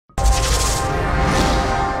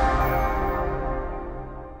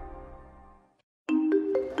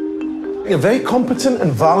You're very competent and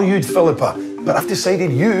valued, Philippa, but I've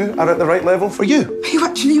decided you are at the right level for you. Are you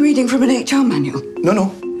actually reading from an HR manual? No.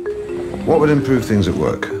 What would improve things at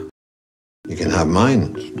work? You can have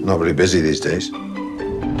mine. Not very busy these days.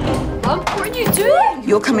 Mum, what are you doing?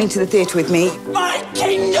 You're coming to the theatre with me. My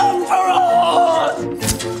kingdom for all!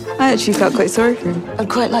 I actually felt quite sorry for him. I'd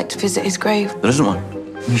quite like to visit his grave. There isn't one.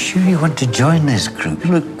 You sure you want to join this group?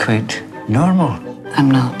 You look quite normal. I'm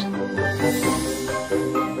not.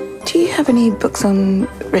 Do you have any books on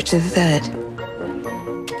Richard III?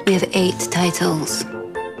 We have 8 titles.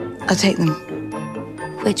 I'll take them.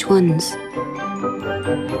 Which ones?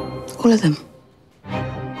 All of them.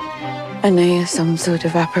 I know you're some sort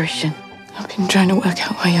of apparition. I've been trying to work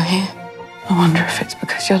out why you're here. I wonder if it's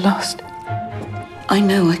because you're lost. I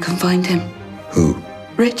know I can find him. Who?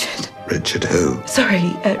 Richard. Richard who?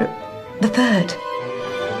 Sorry, the third.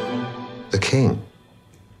 The king?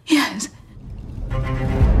 Yes.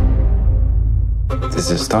 This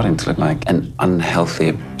is starting to look like an unhealthy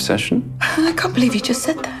obsession. I can't believe you just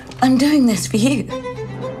said that. I'm doing this for you.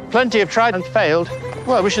 Plenty have tried and failed.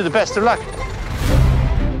 Well, I wish you the best of luck.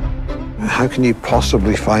 How can you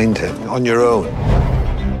possibly find him on your own?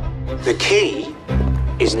 The key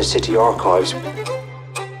is in the city archives.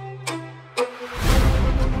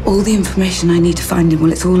 All the information I need to find him,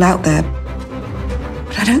 well, it's all out there.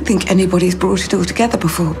 But I don't think anybody's brought it all together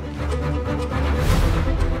before.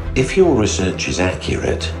 If your research is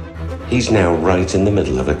accurate, he's now right in the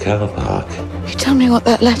middle of a car park. You tell me what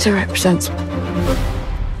that letter represents.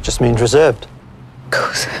 Just means reserved. Of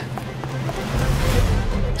course.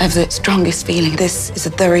 I have the strongest feeling this is a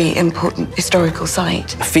very important historical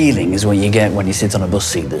site. A feeling is what you get when you sit on a bus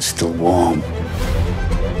seat that's still warm.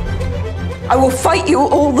 I will fight you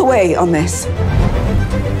all the way on this.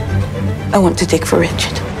 I want to dig for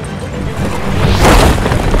Richard.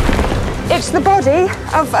 It's the body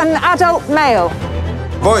of an adult male.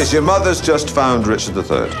 Boys, your mother's just found Richard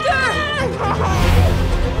III.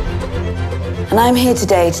 And I'm here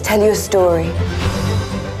today to tell you a story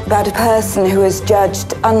about a person who was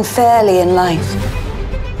judged unfairly in life.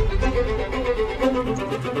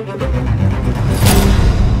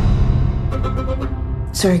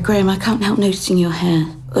 Sorry, Graham, I can't help noticing your hair.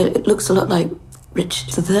 It looks a lot like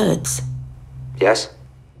Richard III's. Yes?